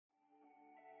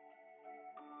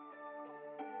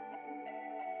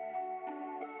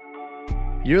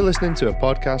You're listening to a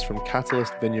podcast from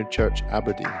Catalyst Vineyard Church,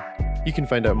 Aberdeen. You can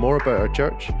find out more about our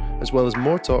church, as well as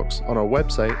more talks on our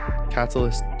website,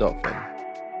 catalyst.vin.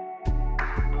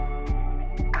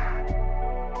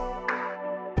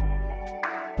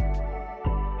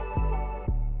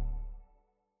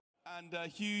 And a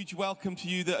huge welcome to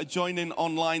you that are joining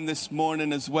online this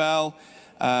morning as well.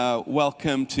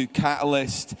 Welcome to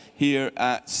Catalyst here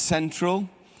at Central.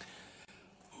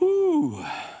 Whew.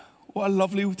 What a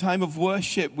lovely time of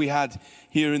worship we had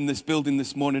here in this building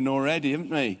this morning already, haven't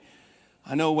we?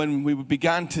 I know when we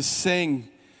began to sing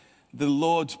the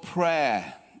Lord's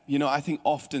Prayer, I think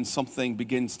often something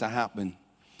begins to happen,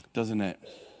 doesn't it?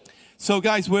 So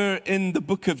guys, we're in the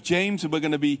book of James, and we're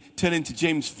going to be turning to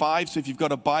James 5. So if you've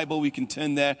got a Bible, we can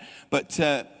turn there. But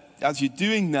as you're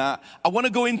doing that, I want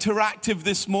to go interactive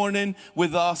this morning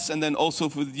with us, and then also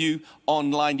with you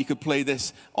online. You could play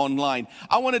this online.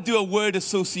 I want to do a word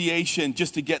association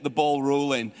just to get the ball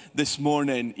rolling this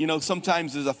morning.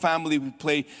 Sometimes as a family we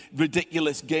play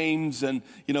ridiculous games, and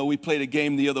we played a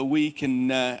game the other week,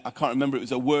 and I can't remember, it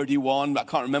was a wordy one, but I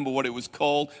can't remember what it was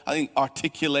called. I think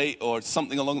articulate or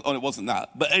something along. Oh, it wasn't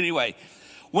that. But anyway,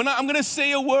 I'm going to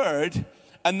say a word,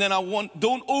 and then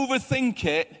don't overthink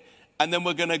it. And then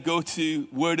we're going to go to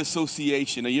word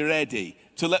association. Are you ready?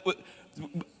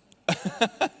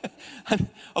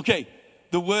 Okay,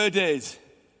 the word is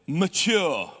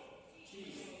mature.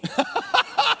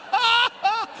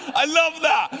 I love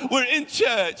that. We're in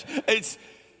church. It's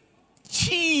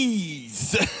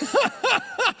cheese.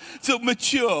 So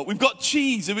mature. We've got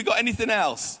cheese. Have we got anything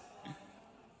else?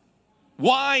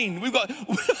 Wine. We've got...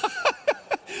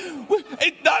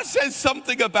 That says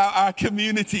something about our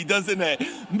community, doesn't it?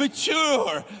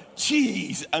 Mature,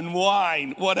 cheese, and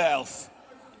wine. What else?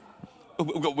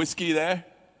 We've got whiskey there.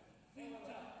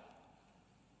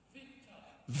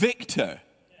 Victor.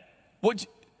 What?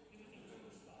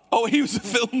 Oh, he was a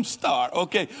film star.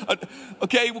 Okay.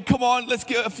 Okay, well, come on. Let's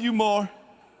get a few more.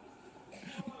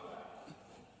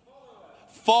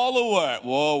 Follower.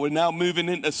 Whoa, we're now moving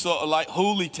into sort of like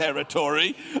holy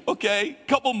territory. Okay,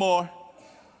 couple more.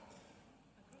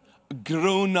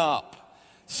 Grown up.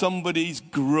 Somebody's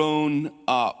grown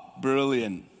up.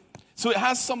 Brilliant. So it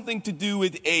has something to do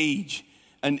with age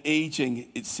and aging,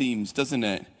 it seems, doesn't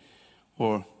it?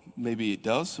 Or maybe it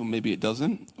does, or maybe it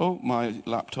doesn't. Oh, my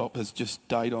laptop has just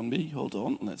died on me. Hold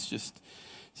on. Let's just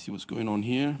see what's going on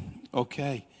here.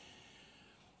 Okay,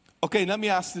 let me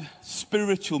ask the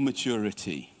spiritual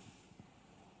maturity.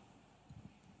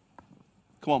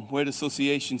 Come on, word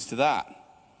associations to that.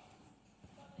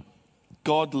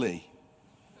 Godly,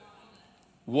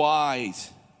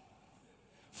 wise,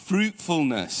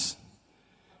 fruitfulness,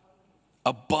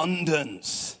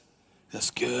 abundance.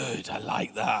 That's good. I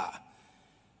like that.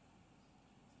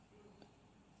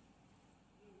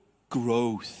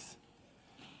 Growth,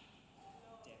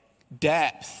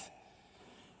 depth,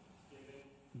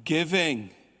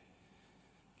 giving.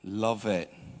 Love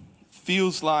it.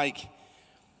 Feels like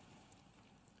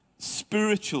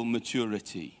spiritual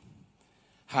maturity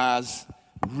has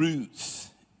roots,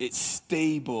 it's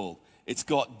stable, it's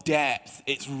got depth,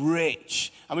 it's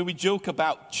rich. I mean, we joke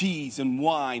about cheese and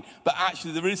wine, but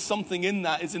actually there is something in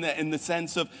that, isn't it? In the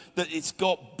sense of that it's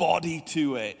got body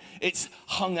to it, it's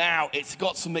hung out, it's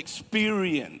got some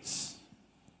experience.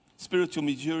 Spiritual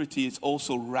maturity is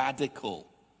also radical.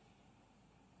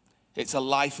 It's a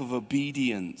life of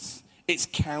obedience. It's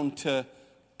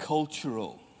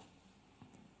counter-cultural.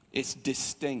 It's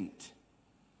distinct.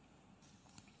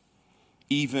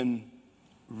 Even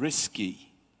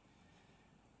risky.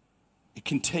 It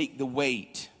can take the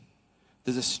weight.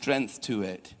 There's a strength to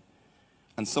it.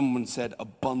 And someone said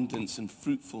abundance and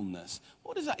fruitfulness.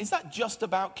 What is that? Is that just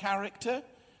about character?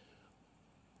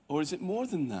 Or is it more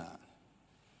than that?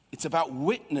 It's about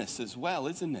witness as well,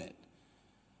 isn't it?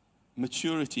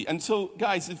 Maturity. And so,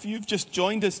 guys, if you've just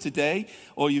joined us today,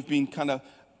 or you've been kind of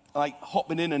like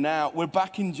hopping in and out, we're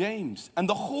back in James. And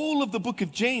the whole of the book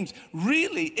of James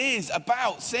really is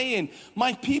about saying,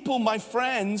 my people, my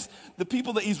friends, the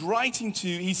people that he's writing to,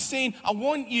 he's saying, I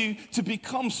want you to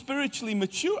become spiritually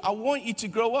mature. I want you to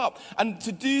grow up. And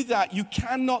to do that, you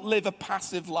cannot live a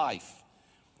passive life.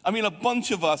 I mean, a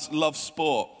bunch of us love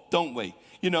sport, don't we?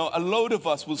 A load of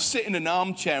us will sit in an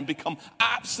armchair and become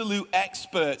absolute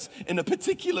experts in a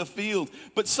particular field.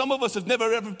 But some of us have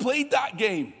never ever played that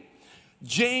game.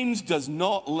 James does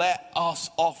not let us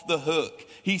off the hook.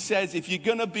 He says if you're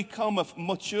going to become a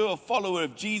mature follower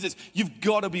of Jesus, you've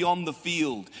got to be on the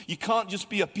field. You can't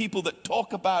just be a people that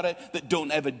talk about it, that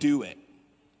don't ever do it.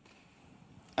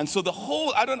 And so the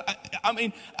whole,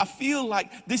 I feel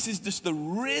like this is just the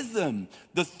rhythm,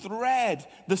 the thread,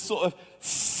 the sort of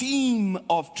seam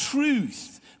of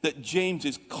truth that James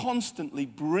is constantly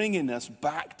bringing us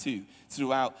back to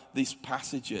throughout these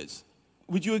passages.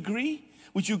 Would you agree?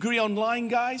 Would you agree online,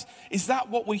 guys? Is that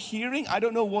what we're hearing? I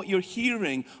don't know what you're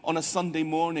hearing on a Sunday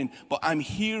morning, but I'm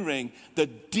hearing the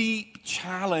deep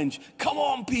challenge. Come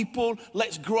on, people,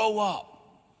 let's grow up.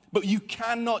 But you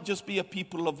cannot just be a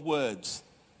people of words.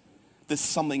 There's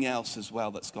something else as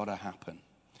well that's got to happen.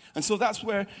 And so that's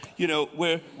where,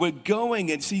 we're going.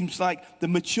 It seems like the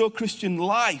mature Christian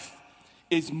life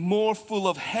is more full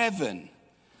of heaven,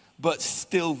 but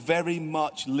still very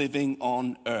much living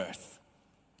on earth.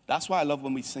 That's why I love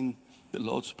when we sing the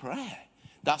Lord's Prayer.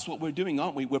 That's what we're doing,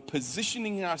 aren't we? We're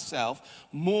positioning ourselves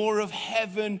more of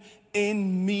heaven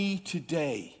in me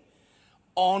today,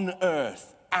 on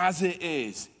earth, as it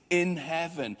is in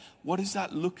heaven. What does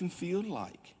that look and feel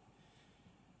like?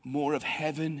 More of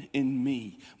heaven in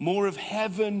me. More of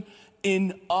heaven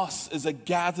in us as a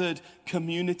gathered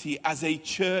community, as a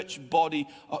church body,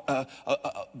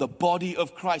 the body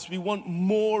of Christ. We want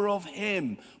more of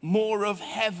him, more of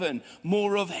heaven,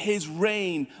 more of his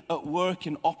reign at work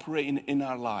and operating in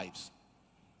our lives.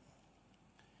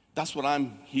 That's what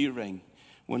I'm hearing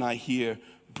when I hear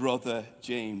Brother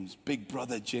James, Big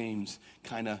Brother James,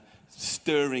 kind of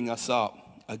stirring us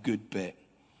up a good bit.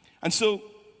 And so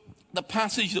the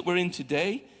passage that we're in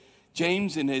today,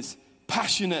 James in his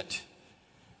passionate,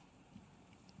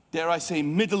 dare I say,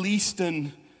 Middle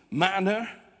Eastern manner,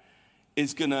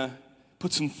 is going to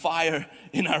put some fire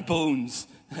in our bones,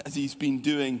 as he's been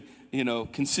doing,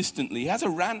 consistently. He has a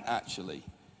rant, actually,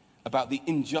 about the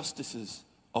injustices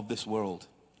of this world.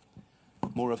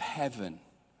 More of heaven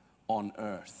on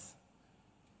earth.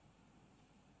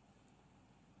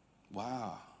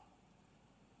 Wow.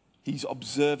 He's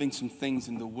observing some things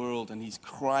in the world, and he's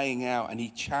crying out, and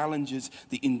he challenges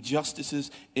the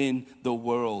injustices in the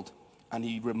world. And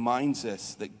he reminds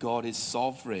us that God is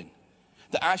sovereign.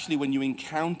 That actually when you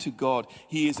encounter God,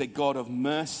 he is a God of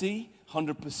mercy,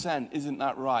 100%, isn't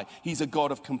that right? He's a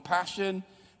God of compassion,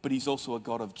 but he's also a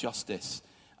God of justice.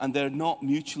 And they're not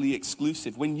mutually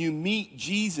exclusive. When you meet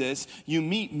Jesus, you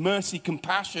meet mercy,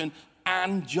 compassion,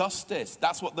 and justice.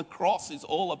 That's what the cross is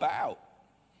all about.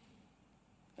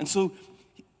 And so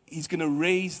he's going to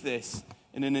raise this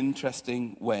in an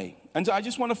interesting way. And so I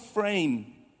just want to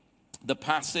frame the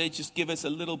passage, just give us a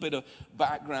little bit of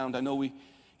background. I know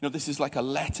this is like a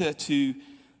letter to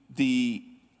the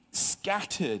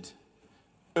scattered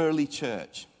early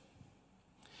church,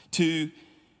 to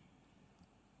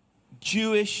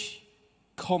Jewish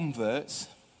converts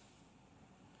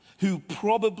who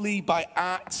probably by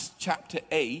Acts chapter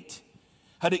 8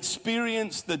 had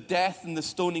experienced the death and the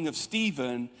stoning of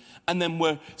Stephen, and then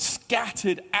were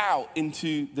scattered out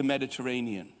into the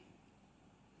Mediterranean.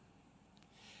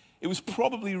 It was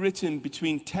probably written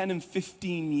between 10 and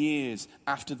 15 years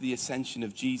after the ascension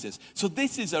of Jesus. So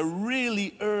this is a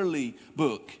really early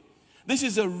book. This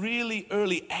is a really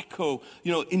early echo.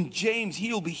 In James,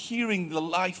 he'll be hearing the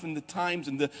life and the times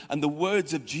and the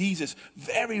words of Jesus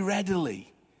very readily.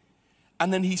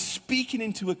 And then he's speaking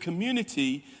into a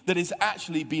community that has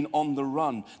actually been on the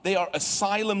run. They are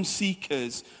asylum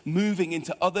seekers moving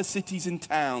into other cities and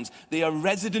towns. They are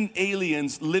resident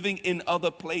aliens living in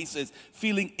other places,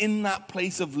 feeling in that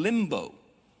place of limbo.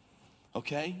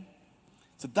 Okay?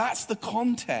 So that's the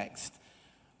context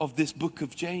of this book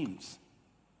of James.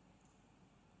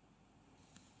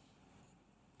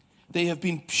 They have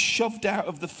been shoved out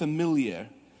of the familiar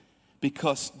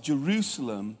because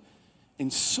Jerusalem in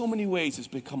so many ways has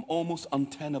become almost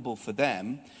untenable for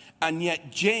them. And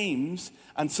yet James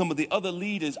and some of the other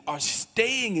leaders are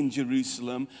staying in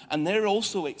Jerusalem, and they're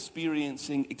also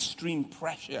experiencing extreme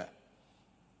pressure.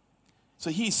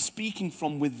 So he's speaking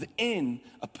from within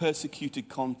a persecuted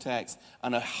context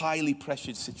and a highly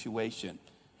pressured situation.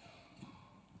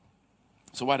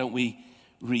 So why don't we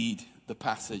read the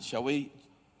passage, shall we?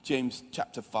 James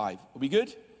chapter 5. Are we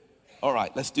good? All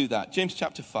right, let's do that. James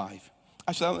chapter 5.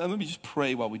 Actually, let me just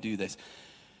pray while we do this.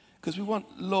 Because we want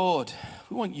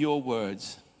your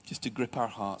words just to grip our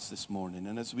hearts this morning.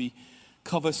 And as we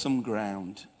cover some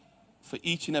ground for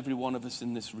each and every one of us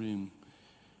in this room,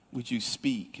 would you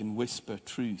speak and whisper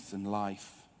truth and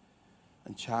life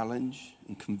and challenge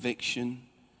and conviction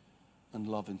and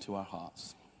love into our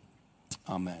hearts.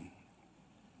 Amen.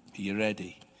 Are you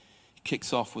ready? He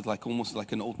kicks off with almost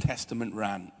like an Old Testament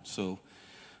rant. So,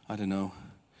 I don't know,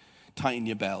 tighten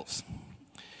your belts.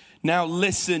 Now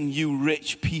listen, you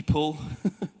rich people,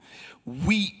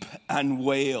 weep and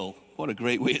wail. What a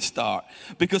great way to start.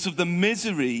 Because of the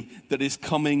misery that is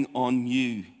coming on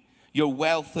you. Your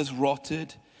wealth has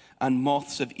rotted, and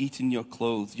moths have eaten your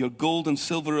clothes. Your gold and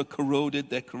silver are corroded.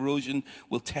 Their corrosion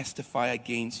will testify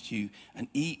against you and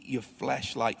eat your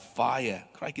flesh like fire.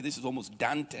 Crikey, this is almost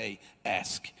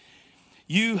Dante-esque.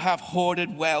 You have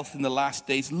hoarded wealth in the last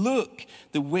days. Look,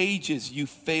 the wages you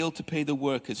failed to pay the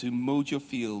workers who mowed your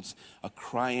fields are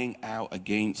crying out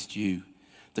against you.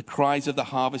 The cries of the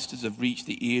harvesters have reached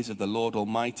the ears of the Lord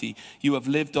Almighty. You have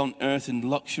lived on earth in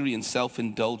luxury and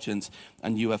self-indulgence,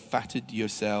 and you have fattened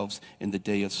yourselves in the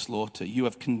day of slaughter. You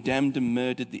have condemned and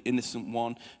murdered the innocent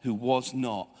one who was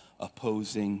not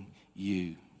opposing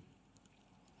you.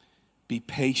 Be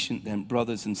patient then,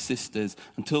 brothers and sisters,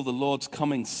 until the Lord's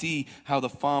coming. See how the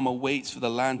farmer waits for the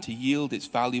land to yield its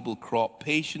valuable crop,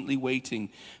 patiently waiting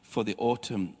for the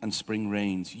autumn and spring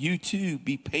rains. You too,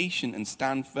 be patient and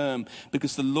stand firm,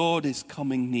 because the Lord is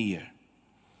coming near.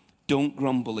 Don't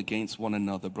grumble against one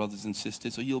another, brothers and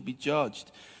sisters, or you'll be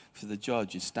judged, for the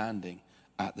judge is standing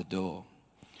at the door.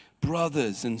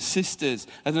 Brothers and sisters,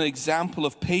 as an example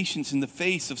of patience in the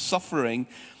face of suffering,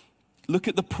 look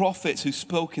at the prophets who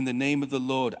spoke in the name of the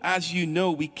Lord. As you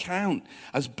know, we count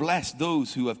as blessed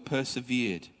those who have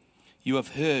persevered. You have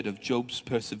heard of Job's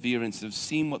perseverance and have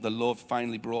seen what the Lord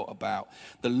finally brought about.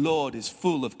 The Lord is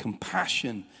full of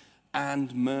compassion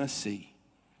and mercy.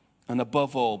 And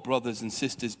above all, brothers and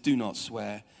sisters, do not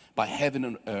swear by heaven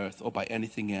and earth or by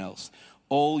anything else.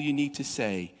 All you need to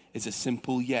say is a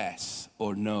simple yes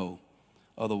or no.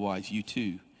 Otherwise, you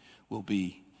too will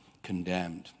be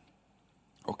condemned.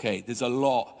 Okay, there's a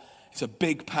lot. It's a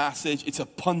big passage. It's a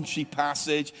punchy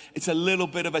passage. It's a little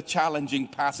bit of a challenging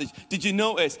passage. Did you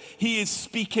notice? He is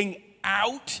speaking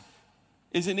out,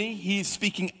 isn't he? He is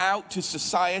speaking out to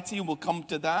society, and we'll come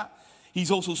to that.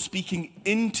 He's also speaking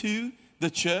into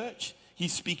the church.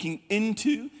 He's speaking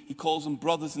into, he calls them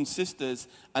brothers and sisters,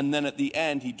 and then at the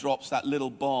end he drops that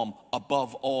little bomb.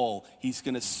 Above all, he's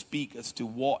going to speak as to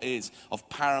what is of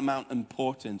paramount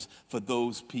importance for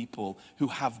those people who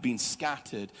have been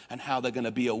scattered and how they're going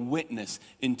to be a witness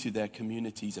into their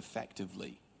communities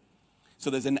effectively. So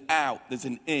there's an out, there's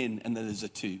an in, and then there's a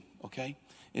to, okay,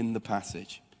 in the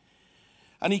passage.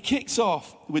 And he kicks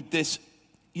off with this,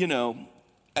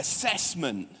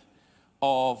 assessment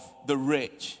of the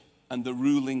rich and the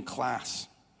ruling class.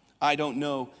 I don't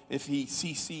know if he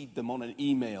CC'd them on an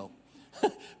email.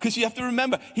 Because you have to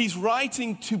remember, he's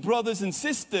writing to brothers and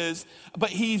sisters,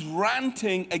 but he's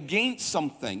ranting against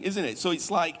something, isn't it? So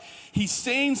it's like he's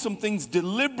saying some things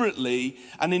deliberately,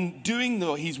 and in doing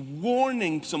that, he's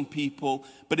warning some people,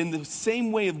 but in the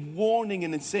same way of warning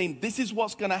and in saying, this is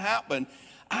what's going to happen,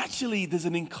 actually there's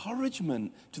an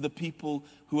encouragement to the people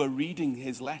who are reading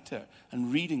his letter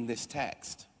and reading this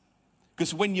text.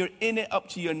 Because when you're in it up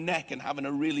to your neck and having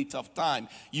a really tough time,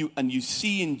 you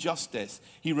see injustice,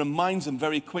 he reminds them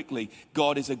very quickly,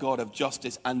 God is a God of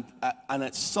justice. And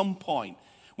at some point,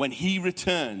 when he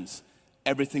returns,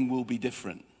 everything will be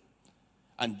different.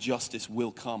 And justice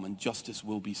will come and justice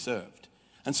will be served.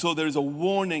 And so there is a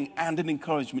warning and an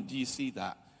encouragement. Do you see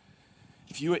that?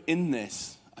 If you were in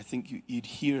this, I think you'd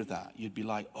hear that. You'd be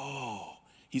like, oh,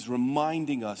 he's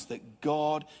reminding us that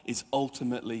God is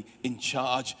ultimately in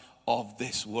charge of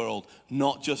this world,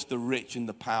 not just the rich and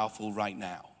the powerful right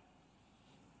now.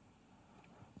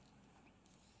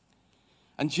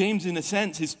 And James, in a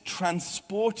sense, is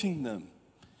transporting them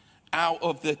out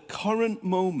of the current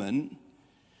moment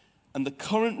and the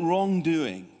current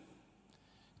wrongdoing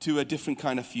to a different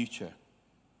kind of future.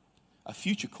 A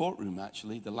future courtroom,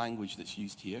 actually, the language that's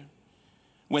used here,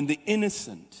 when the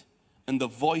innocent and the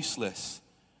voiceless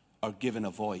are given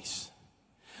a voice.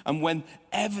 And when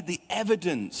the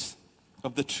evidence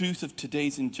of the truth of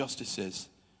today's injustices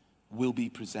will be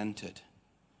presented.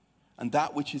 And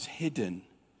that which is hidden,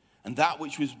 and that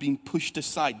which was being pushed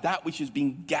aside, that which is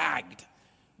being gagged,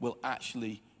 will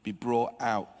actually be brought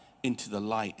out into the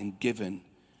light and given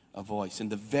a voice.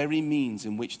 And the very means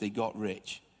in which they got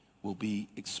rich will be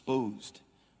exposed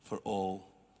for all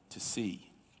to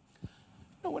see.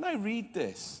 When I read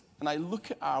this, and I look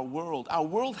at our world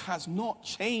has not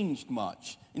changed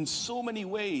much in so many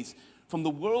ways from the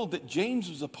world that James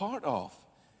was a part of.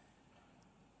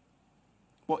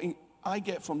 What I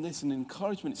get from this, an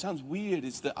encouragement, it sounds weird,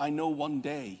 is that I know one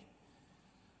day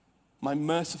my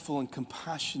merciful and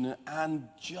compassionate and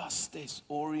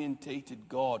justice-orientated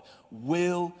God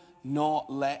will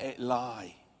not let it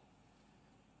lie.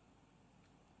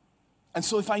 And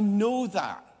so if I know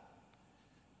that,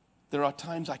 there are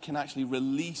times I can actually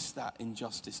release that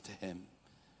injustice to him,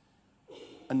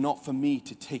 and not for me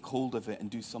to take hold of it and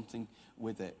do something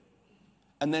with it.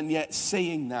 And then yet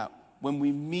saying that, when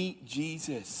we meet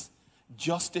Jesus,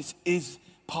 justice is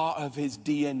part of his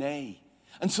DNA.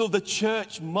 And so the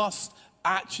church must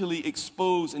actually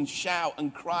expose and shout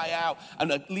and cry out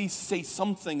and at least say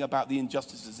something about the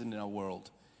injustices in our world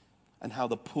and how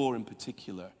the poor in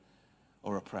particular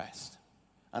are oppressed.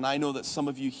 And I know that some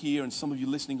of you here and some of you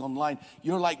listening online,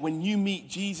 you're like, when you meet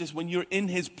Jesus, when you're in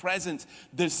his presence,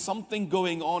 there's something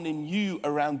going on in you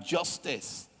around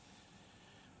justice.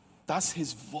 That's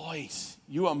his voice.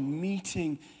 You are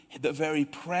meeting the very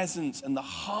presence and the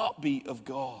heartbeat of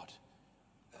God.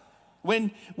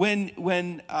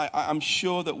 I'm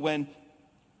sure that when,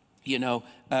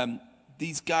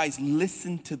 these guys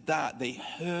listened to that, they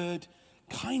heard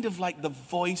kind of like the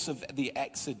voice of the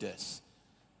Exodus.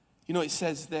 It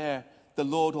says there, the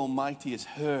Lord Almighty has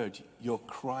heard your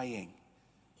crying.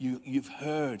 You've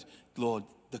heard, Lord,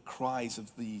 the cries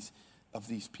of these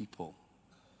people.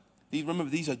 Remember,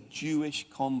 these are Jewish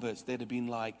converts. They'd have been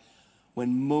like,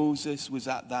 when Moses was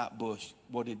at that bush,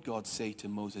 what did God say to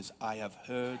Moses? I have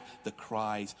heard the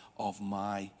cries of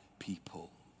my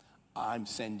people. I'm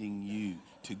sending you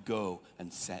to go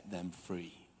and set them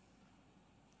free.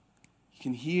 You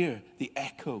can hear the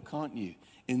echo, can't you,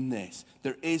 in this?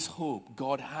 There is hope.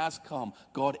 God has come.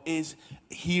 God is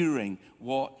hearing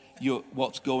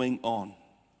what's going on.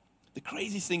 The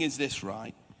craziest thing is this,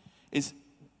 right? Is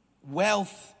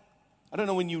wealth. I don't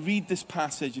know, when you read this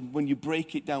passage and when you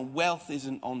break it down, wealth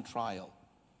isn't on trial.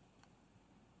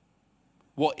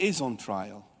 What is on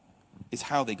trial is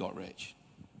how they got rich.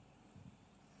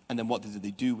 And then what did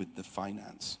they do with the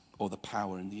finance or the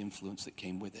power and the influence that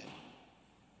came with it?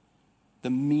 The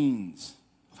means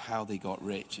of how they got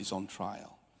rich is on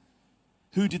trial.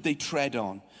 Who did they tread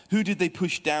on? Who did they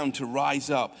push down to rise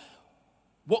up?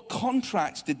 What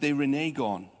contracts did they renege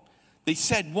on? They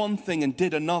said one thing and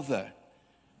did another.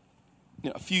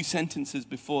 A few sentences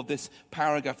before this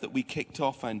paragraph that we kicked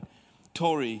off, and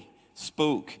Tori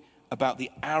spoke about the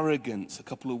arrogance a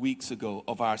couple of weeks ago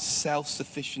of our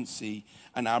self-sufficiency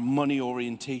and our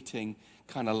money-orientating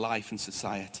kind of life and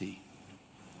society.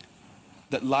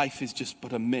 That life is just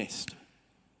but a mist,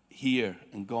 here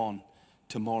and gone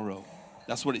tomorrow.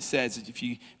 That's what it says. If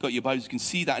you got your Bibles, you can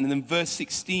see that. And then in verse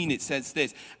 16, it says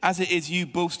this: as it is you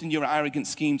boast in your arrogant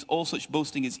schemes, all such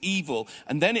boasting is evil.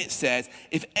 And then it says,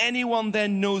 if anyone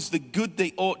then knows the good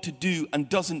they ought to do and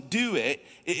doesn't do it,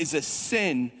 it is a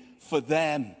sin for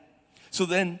them. So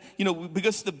then,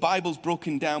 because the Bible's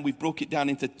broken down, we've broke it down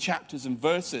into chapters and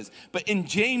verses. But in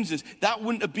James's, that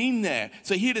wouldn't have been there.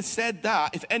 So he'd have said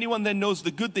that, if anyone then knows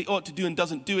the good they ought to do and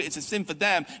doesn't do it, it's a sin for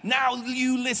them. Now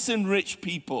you listen, rich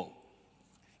people.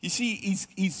 You see,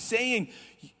 he's saying,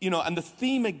 and the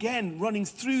theme again running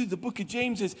through the book of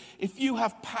James is, if you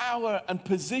have power and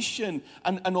position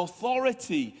and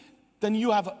authority, then you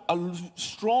have a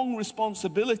strong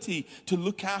responsibility to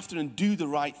look after and do the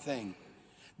right thing.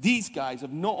 These guys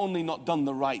have not only not done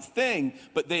the right thing,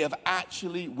 but they have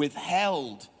actually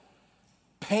withheld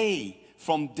pay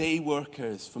from day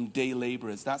workers, from day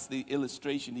laborers. That's the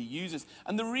illustration he uses.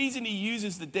 And the reason he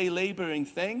uses the day laboring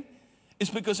thing is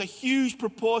because a huge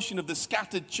proportion of the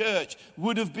scattered church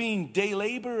would have been day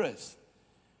laborers.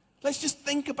 Let's just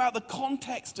think about the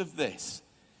context of this.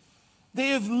 They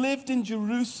have lived in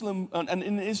Jerusalem and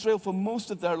in Israel for most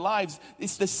of their lives.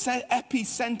 It's the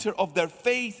epicenter of their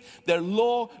faith, their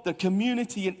law, their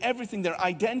community, and everything, their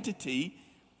identity.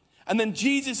 And then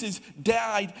Jesus has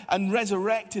died and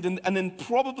resurrected, and then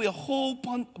probably a whole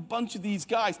bunch of these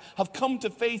guys have come to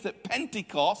faith at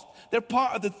Pentecost. They're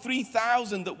part of the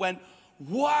 3,000 that went,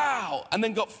 wow, and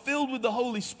then got filled with the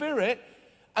Holy Spirit,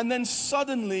 and then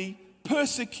suddenly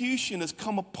persecution has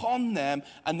come upon them,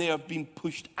 and they have been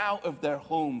pushed out of their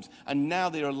homes, and now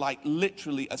they are like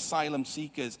literally asylum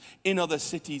seekers in other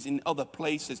cities, in other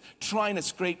places, trying to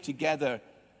scrape together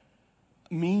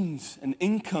means and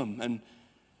income and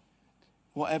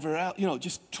whatever else,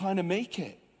 just trying to make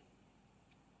it.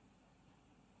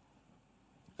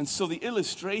 And so the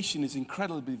illustration is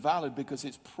incredibly valid because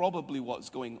it's probably what's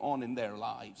going on in their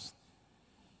lives.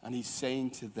 And he's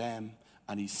saying to them,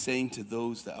 and he's saying to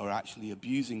those that are actually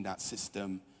abusing that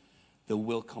system, there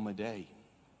will come a day.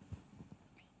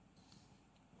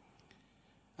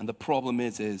 And the problem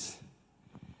is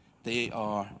they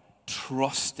are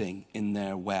trusting in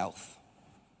their wealth,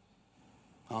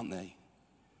 aren't they?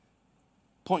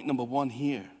 Point number one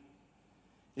here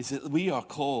is that we are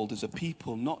called as a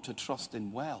people not to trust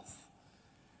in wealth.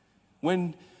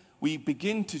 When we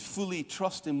begin to fully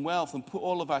trust in wealth and put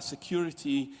all of our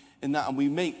security in that, and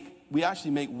we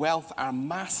actually make wealth our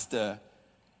master,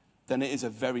 then it is a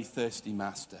very thirsty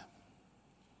master.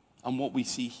 And what we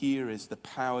see here is the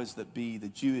powers that be, the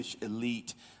Jewish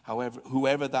elite,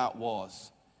 whoever that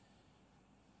was,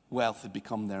 wealth had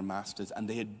become their masters, and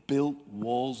they had built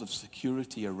walls of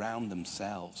security around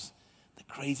themselves. The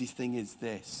crazy thing is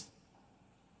this: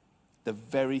 the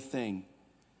very thing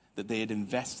that they had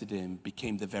invested in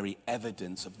became the very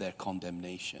evidence of their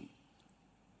condemnation.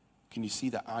 Can you see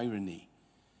the irony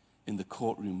in the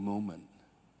courtroom moment?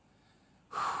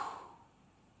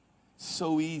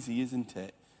 So easy, isn't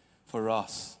it, for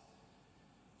us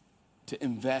to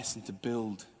invest and to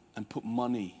build and put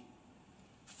money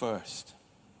first.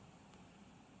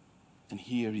 And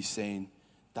here he's saying,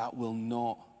 that will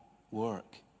not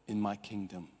work in my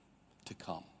kingdom to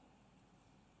come.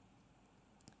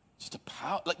 Just a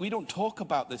power. Like, we don't talk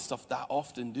about this stuff that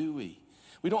often, do we?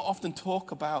 We don't often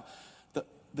talk about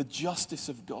the justice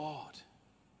of God.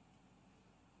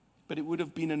 But it would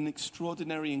have been an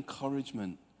extraordinary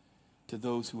encouragement to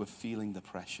those who are feeling the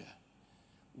pressure.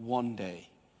 One day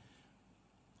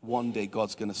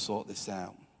God's going to sort this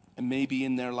out. And maybe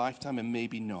in their lifetime and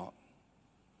maybe not.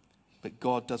 But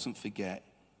God doesn't forget.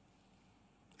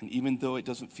 And even though it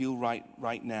doesn't feel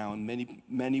right now, and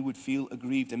many would feel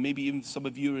aggrieved, and maybe even some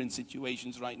of you are in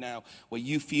situations right now where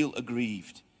you feel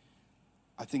aggrieved,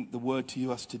 I think the word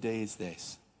to us today is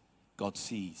this: God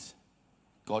sees,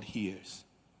 God hears,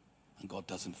 and God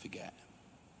doesn't forget.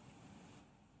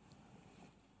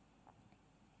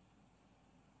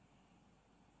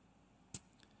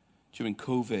 During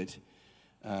COVID,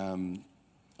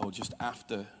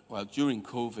 during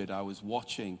COVID, I was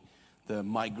watching the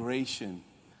migration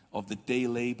of the day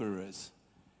laborers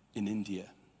in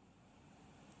India.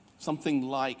 Something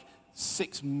like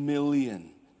 6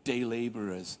 million day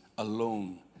laborers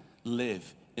alone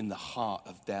live in the heart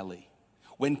of Delhi.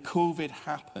 When COVID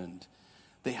happened,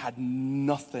 they had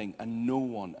nothing and no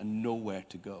one and nowhere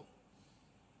to go.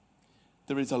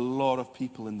 There is a lot of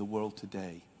people in the world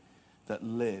today that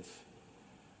live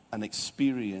and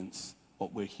experience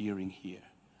what we're hearing here.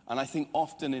 And I think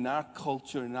often in our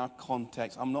culture, in our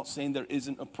context, I'm not saying there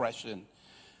isn't oppression,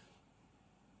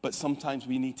 but sometimes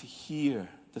we need to hear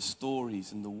the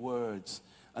stories and the words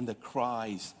and the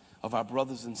cries of our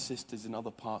brothers and sisters in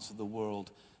other parts of the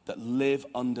world that live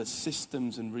under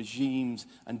systems and regimes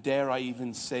and, dare I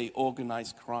even say,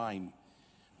 organized crime,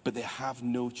 but they have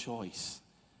no choice.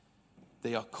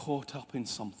 They are caught up in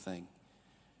something.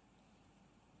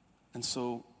 And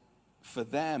so for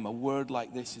them, a word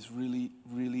like this is really,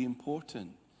 really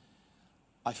important.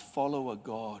 I follow a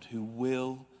God who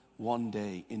will one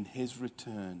day, in his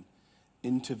return,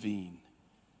 intervene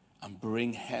and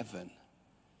bring heaven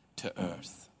to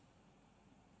earth.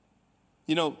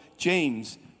 You know,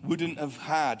 James wouldn't have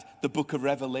had the book of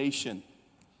Revelation,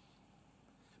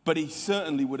 but he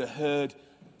certainly would have heard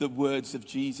the words of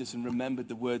Jesus and remembered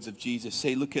the words of Jesus.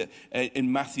 Say, look at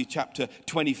in Matthew chapter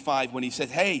 25 when he says,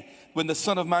 hey, when the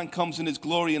Son of Man comes in his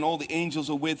glory and all the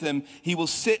angels are with him, he will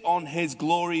sit on his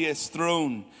glorious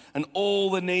throne and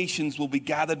all the nations will be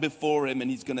gathered before him,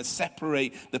 and he's going to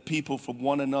separate the people from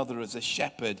one another as a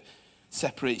shepherd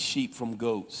separates sheep from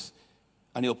goats.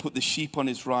 And he'll put the sheep on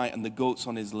his right and the goats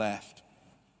on his left.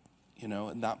 You know,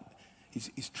 and that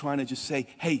he's trying to just say,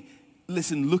 hey,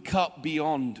 listen, look up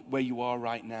beyond where you are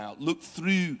right now. Look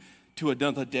through to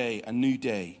another day, a new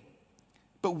day.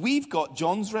 But we've got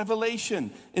John's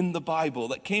revelation in the Bible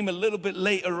that came a little bit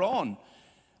later on.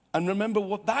 And remember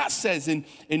what that says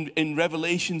in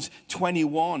Revelations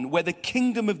 21, where the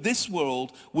kingdom of this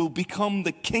world will become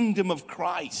the kingdom of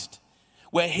Christ,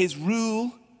 where his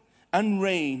rule and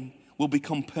reign will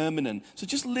become permanent. So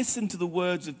just listen to the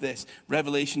words of this,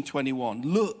 Revelation 21.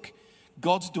 Look,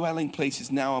 God's dwelling place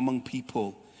is now among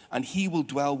people, and he will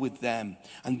dwell with them,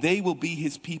 and they will be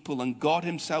his people, and God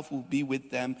himself will be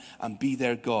with them and be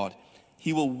their God.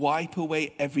 He will wipe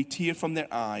away every tear from their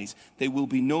eyes. There will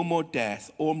be no more death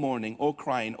or mourning or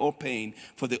crying or pain,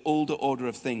 for the older order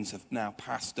of things have now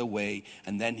passed away.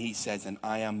 And then he says, and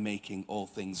I am making all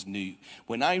things new.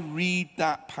 When I read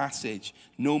that passage,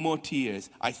 no more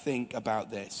tears, I think about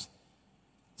this.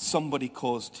 Somebody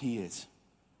caused tears.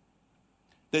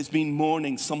 There's been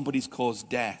mourning, somebody's caused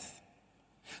death.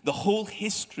 The whole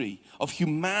history of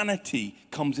humanity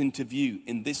comes into view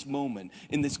in this moment,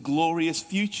 in this glorious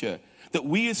future that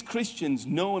we as Christians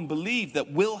know and believe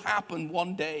that will happen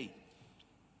one day.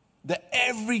 That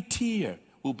every tear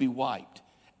will be wiped.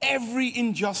 Every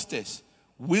injustice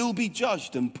will be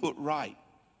judged and put right.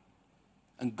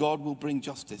 And God will bring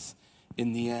justice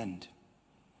in the end.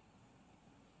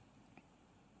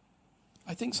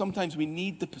 I think sometimes we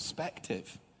need the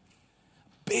perspective,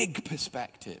 big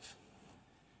perspective,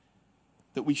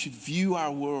 that we should view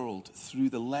our world through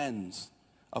the lens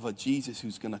of a Jesus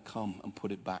who's going to come and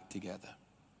put it back together.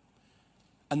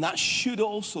 And that should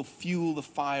also fuel the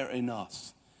fire in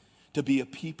us to be a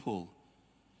people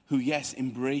who, yes,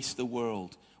 embrace the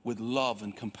world with love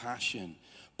and compassion,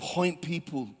 point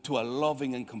people to a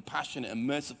loving and compassionate and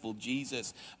merciful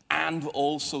Jesus, and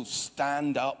also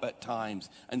stand up at times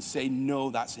and say, no,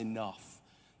 that's enough.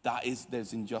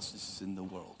 There's injustices in the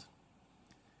world.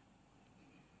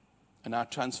 And our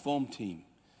Transform team,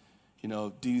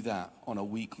 do that on a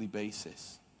weekly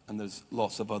basis. And there's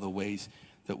lots of other ways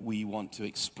that we want to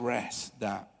express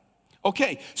that.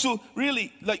 Okay, so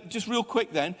really, just real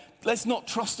quick then, let's not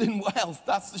trust in wealth.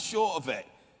 That's the short of it.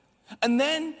 And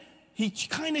then he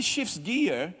kind of shifts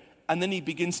gear, and then he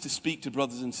begins to speak to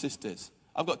brothers and sisters.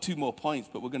 I've got 2 more points,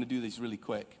 but we're going to do these really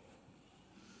quick.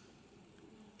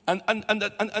 And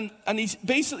he's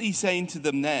basically saying to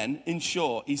them then, in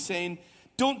short, he's saying,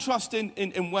 don't trust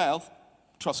in wealth,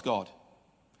 trust God.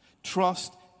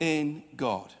 Trust in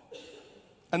God.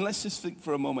 And let's just think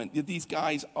for a moment that these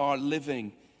guys are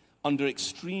living under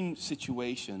extreme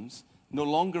situations, no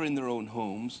longer in their own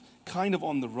homes, kind of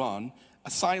on the run,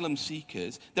 asylum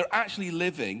seekers. They're actually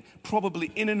living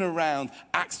probably in and around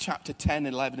Acts chapter 10,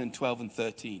 11, and 12, and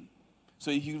 13.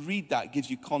 So if you read that, it gives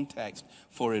you context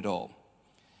for it all.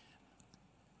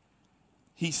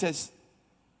 He says,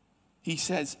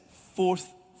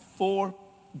 four,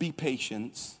 be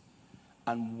patient,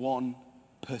 and 1,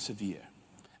 persevere.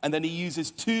 And then he uses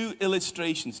 2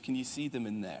 illustrations. Can you see them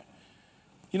in there?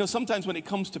 Sometimes when it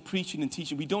comes to preaching and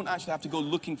teaching, we don't actually have to go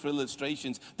looking for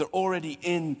illustrations. They're already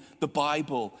in the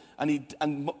Bible. And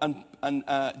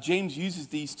James uses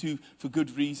these 2 for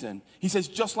good reason. He says,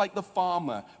 just like the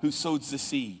farmer who sows the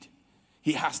seed,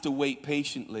 he has to wait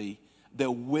patiently. There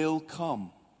will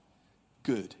come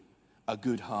a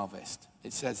good harvest.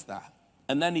 It says that.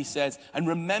 And then he says, and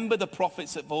remember the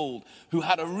prophets of old who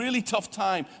had a really tough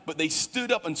time, but they stood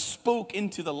up and spoke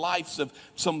into the lives of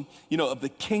some, of the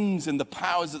kings and the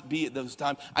powers that be at those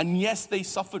times. And yes, they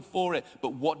suffered for it,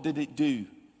 but what did it do?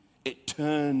 It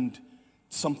turned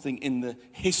something in the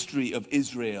history of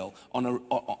Israel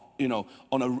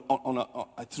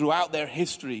throughout their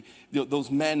history.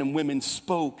 Those men and women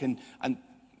spoke, and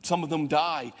some of them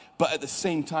died, but at the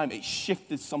same time, it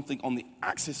shifted something on the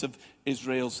axis of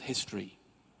Israel's history.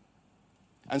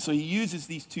 And so he uses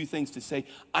these 2 things to say,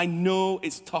 I know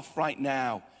it's tough right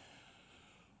now,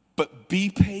 but be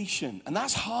patient. And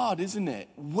that's hard, isn't it?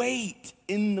 Wait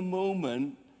in the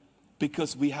moment,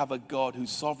 because we have a God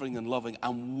who's sovereign and loving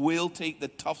and will take the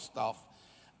tough stuff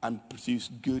and produce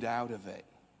good out of it.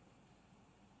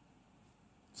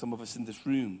 Some of us in this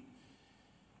room,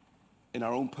 in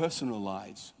our own personal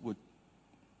lives, would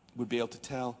be able to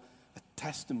tell a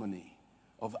testimony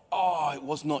of, it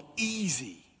was not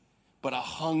easy, but I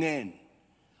hung in.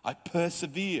 I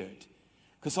persevered.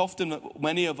 Because often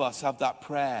many of us have that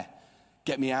prayer,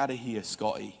 get me out of here,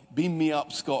 Scotty. Beam me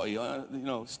up, Scotty.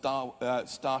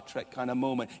 Star Trek kind of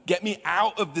moment. Get me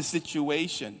out of the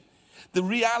situation. The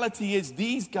reality is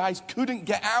these guys couldn't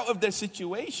get out of their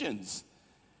situations.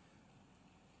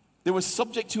 They were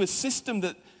subject to a system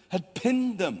that had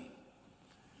pinned them.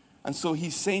 And so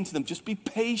he's saying to them, just be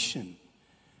patient.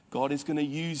 God is going to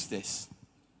use this.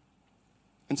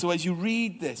 And so as you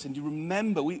read this and you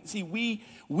remember, we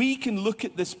can look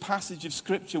at this passage of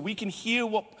Scripture. We can hear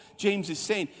what James is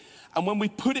saying. And when we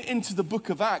put it into the book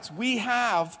of Acts, we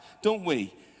have, don't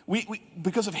we? We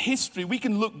because of history, we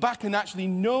can look back and actually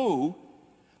know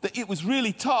that it was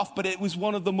really tough, but it was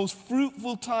one of the most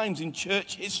fruitful times in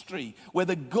church history where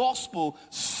the gospel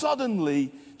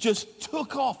suddenly just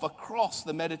took off across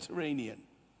the Mediterranean.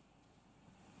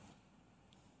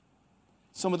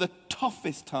 Some of the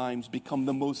toughest times become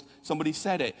the most, somebody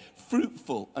said it,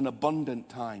 fruitful and abundant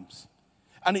times.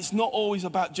 And it's not always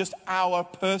about just our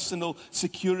personal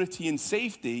security and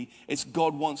safety. It's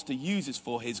God wants to use us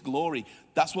for his glory.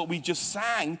 That's what we just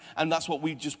sang, and that's what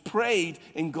we just prayed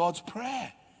in God's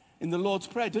prayer, in the Lord's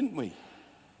Prayer, didn't we?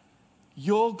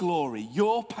 Your glory,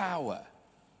 your power.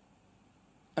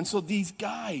 And so these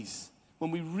guys, when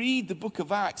we read the book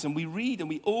of Acts and we read and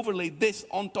we overlay this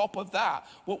on top of that,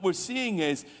 what we're seeing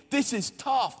is this is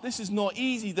tough, this is not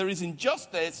easy, there is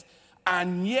injustice,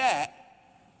 and yet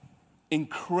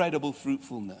incredible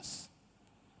fruitfulness.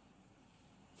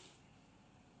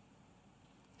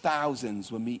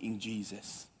 Thousands were meeting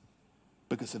Jesus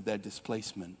because of their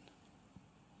displacement.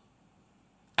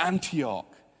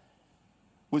 Antioch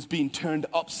was being turned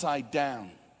upside down.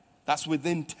 That's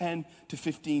within 10 to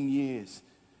 15 years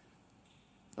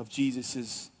of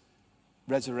Jesus'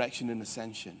 resurrection and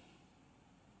ascension.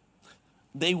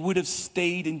 They would have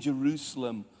stayed in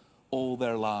Jerusalem all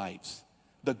their lives.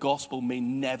 the gospel may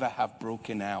never have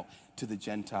broken out to the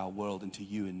Gentile world and to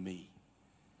you and me.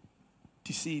 Do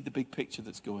you see the big picture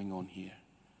that's going on here?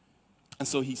 And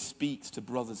so he speaks to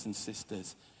brothers and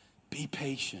sisters, be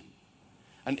patient.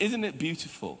 And isn't it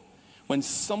beautiful when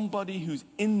somebody who's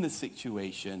in the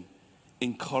situation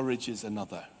encourages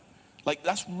another? Like,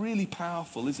 that's really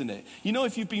powerful, isn't it? You know,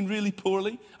 if you've been really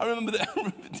poorly, I remember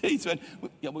days when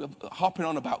we were hopping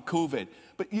on about COVID,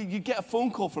 but you get a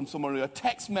phone call from someone or a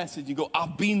text message, you go,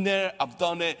 I've been there, I've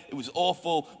done it, it was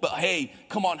awful, but hey,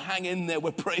 come on, hang in there,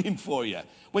 we're praying for you.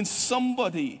 When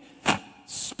somebody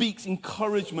speaks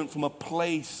encouragement from a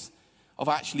place of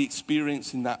actually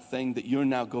experiencing that thing that you're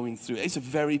now going through, it's a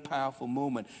very powerful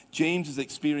moment. James is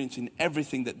experiencing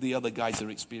everything that the other guys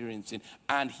are experiencing,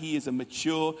 and he is a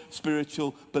mature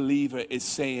spiritual believer, is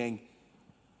saying,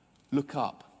 look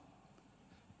up.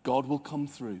 God will come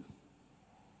through.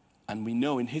 And we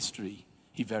know in history,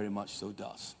 he very much so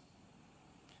does.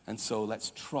 And so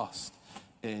let's trust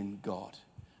in God.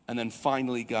 And then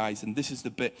finally, guys, and this is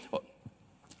the bit,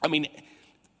 I mean,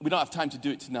 we don't have time to do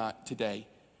it today,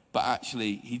 but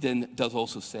actually, he then does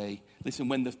also say, listen,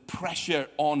 when the pressure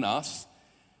on us,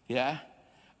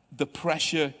 the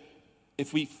pressure,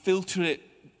 if we filter it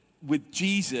with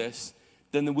Jesus,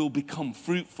 then we'll become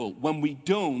fruitful. When we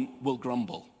don't, we'll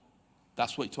grumble.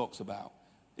 That's what he talks about.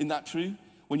 Isn't that true?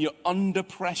 When you're under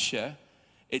pressure,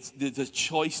 there's a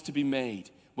choice to be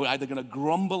made. We're either going to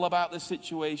grumble about the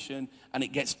situation and it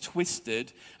gets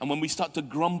twisted. And when we start to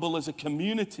grumble as a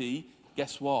community,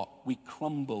 guess what? We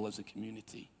crumble as a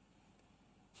community.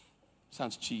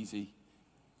 Sounds cheesy.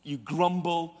 You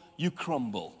grumble, you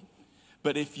crumble.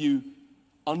 But if you,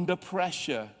 under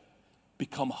pressure,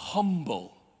 become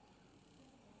humble.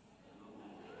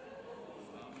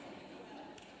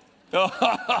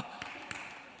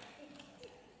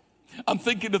 I'm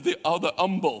thinking of the other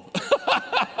humble.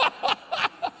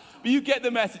 But you get the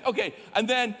message. Okay, and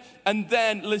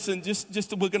then listen,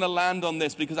 just we're going to land on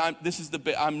this because this is the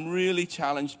bit I'm really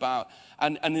challenged about.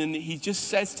 And then he just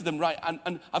says to them, right,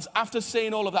 and after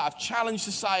saying all of that, I've challenged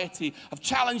society, I've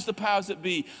challenged the powers that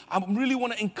be. I really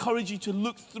want to encourage you to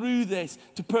look through this,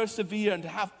 to persevere and to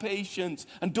have patience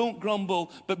and don't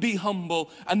grumble, but be humble.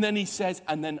 And then he says,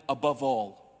 and then above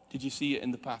all, did you see it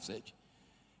in the passage?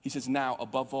 He says, now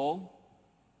above all,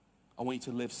 I want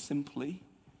you to live simply.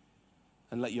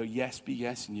 And let your yes be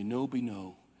yes and your no be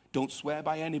no. Don't swear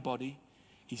by anybody.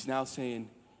 He's now saying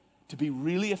to be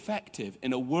really effective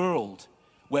in a world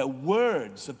where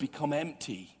words have become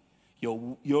empty,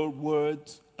 your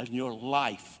words and your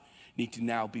life need to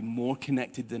now be more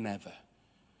connected than ever.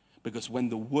 Because when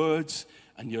the words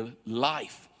and your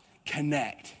life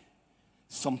connect,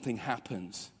 something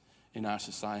happens in our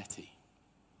society.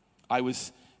 I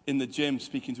was in the gym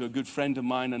speaking to a good friend of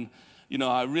mine, and you know,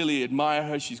 I really admire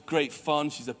her. She's great fun.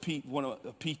 She's a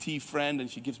PT friend, and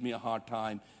she gives me a hard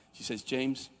time. She says,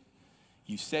 James,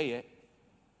 you say it,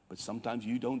 but sometimes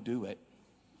you don't do it.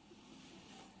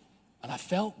 And I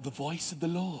felt the voice of the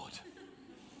Lord.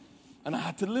 And I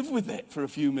had to live with it for a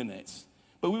few minutes.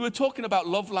 But we were talking about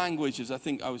love languages. I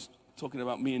think I was talking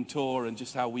about me and Tor and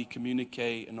just how we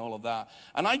communicate and all of that.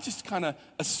 And I just kind of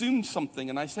assumed something,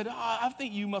 and I said, I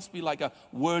think you must be like a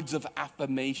words of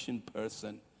affirmation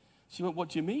person. She went, what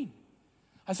do you mean?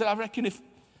 I said, I reckon if,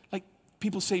 like,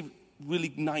 people say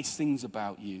really nice things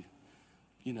about you,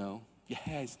 you know, your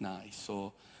hair's nice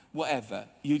or whatever,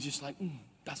 you're just like,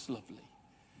 that's lovely.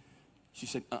 She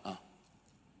said,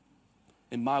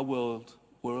 in my world,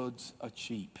 words are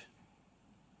cheap.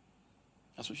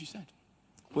 That's what she said.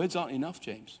 Words aren't enough,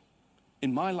 James.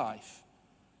 In my life,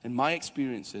 in my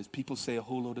experiences, people say a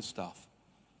whole load of stuff.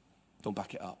 Don't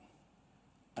back it up.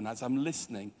 And as I'm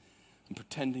listening, and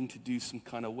pretending to do some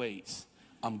kind of weights,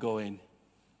 I'm going,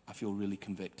 I feel really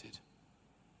convicted.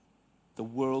 The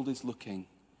world is looking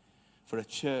for a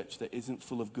church that isn't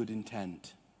full of good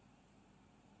intent,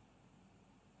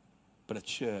 but a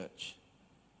church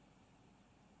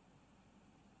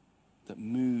that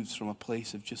moves from a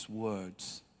place of just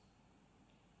words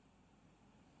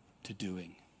to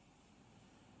doing.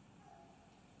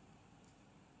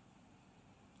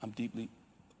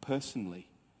 Personally,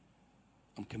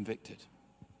 I'm convicted.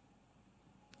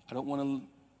 I don't want to,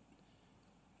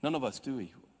 none of us do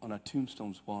we, on our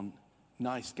tombstones want,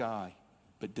 nice guy,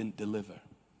 but didn't deliver.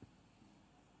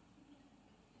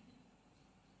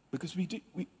 Because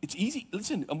it's easy,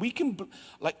 listen, and we can,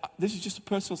 like, this is just a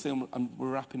personal thing, and we're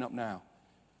wrapping up now.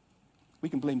 We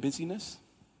can blame busyness.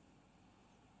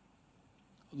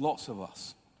 Lots of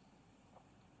us.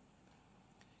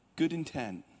 Good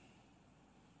intent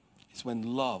is when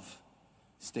love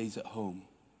stays at home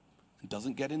and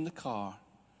doesn't get in the car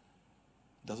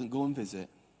doesn't go and visit.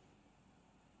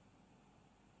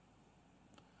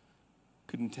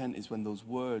 Good intent is when those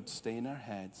words stay in our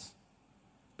heads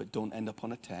but don't end up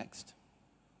on a text.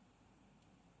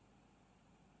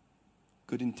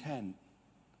 Good intent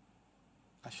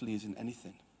actually isn't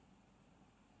anything.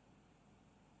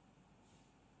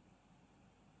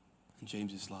 And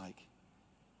James is like,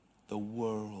 the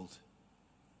world,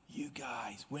 you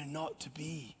guys, we're not to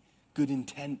be good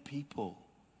intent people,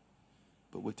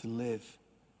 but we're to live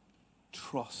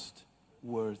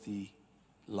trustworthy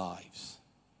lives.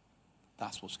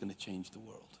 That's what's going to change the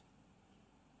world.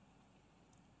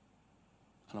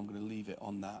 And I'm going to leave it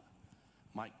on that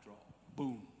mic drop,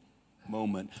 boom,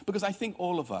 moment. Because I think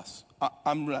all of us,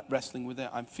 I'm wrestling with it,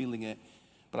 I'm feeling it,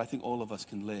 but I think all of us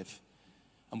can live.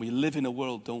 And we live in a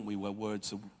world, don't we, where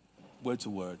words are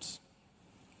words,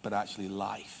 but actually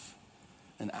life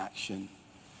and action.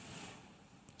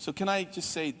 So can I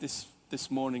just say this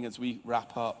morning as we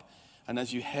wrap up and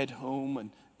as you head home and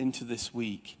into this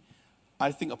week,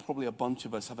 I think probably a bunch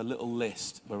of us have a little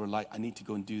list where we're like, I need to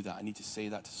go and do that. I need to say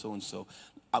that to so-and-so.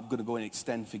 I'm going to go and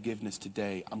extend forgiveness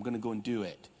today. I'm going to go and do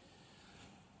it.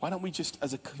 Why don't we just,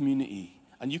 as a community,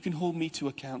 and you can hold me to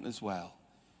account as well,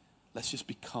 let's just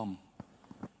become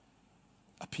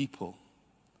a people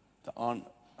that aren't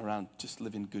around just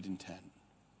living good intent,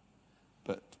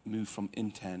 but move from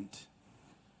intent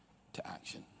to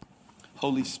action.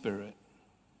 Holy Spirit,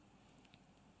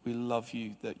 we love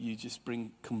you that you just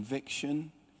bring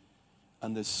conviction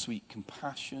and there's sweet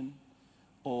compassion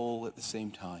all at the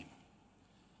same time.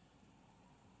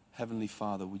 Heavenly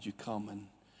Father, would you come and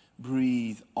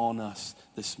breathe on us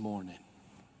this morning?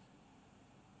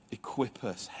 Equip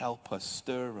us, help us,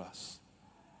 stir us.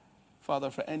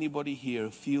 Father, for anybody here who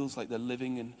feels like they're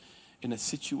living in a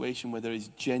situation where there is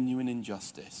genuine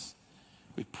injustice,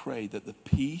 we pray that the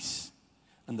peace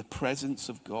and the presence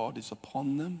of God is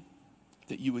upon them,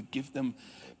 that you would give them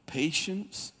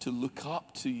patience to look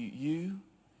up to you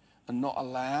and not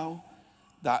allow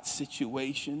that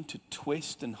situation to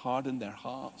twist and harden their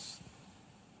hearts.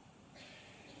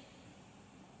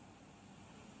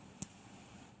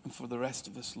 And for the rest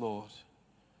of us, Lord,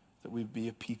 that we'd be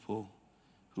a people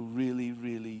who really,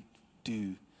 really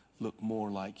do look more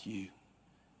like you,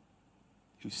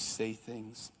 who say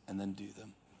things and then do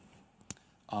them.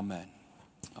 Amen.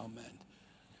 Amen.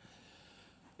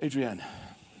 Adrienne.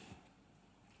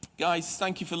 Guys,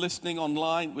 thank you for listening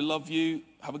online. We love you.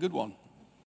 Have a good one.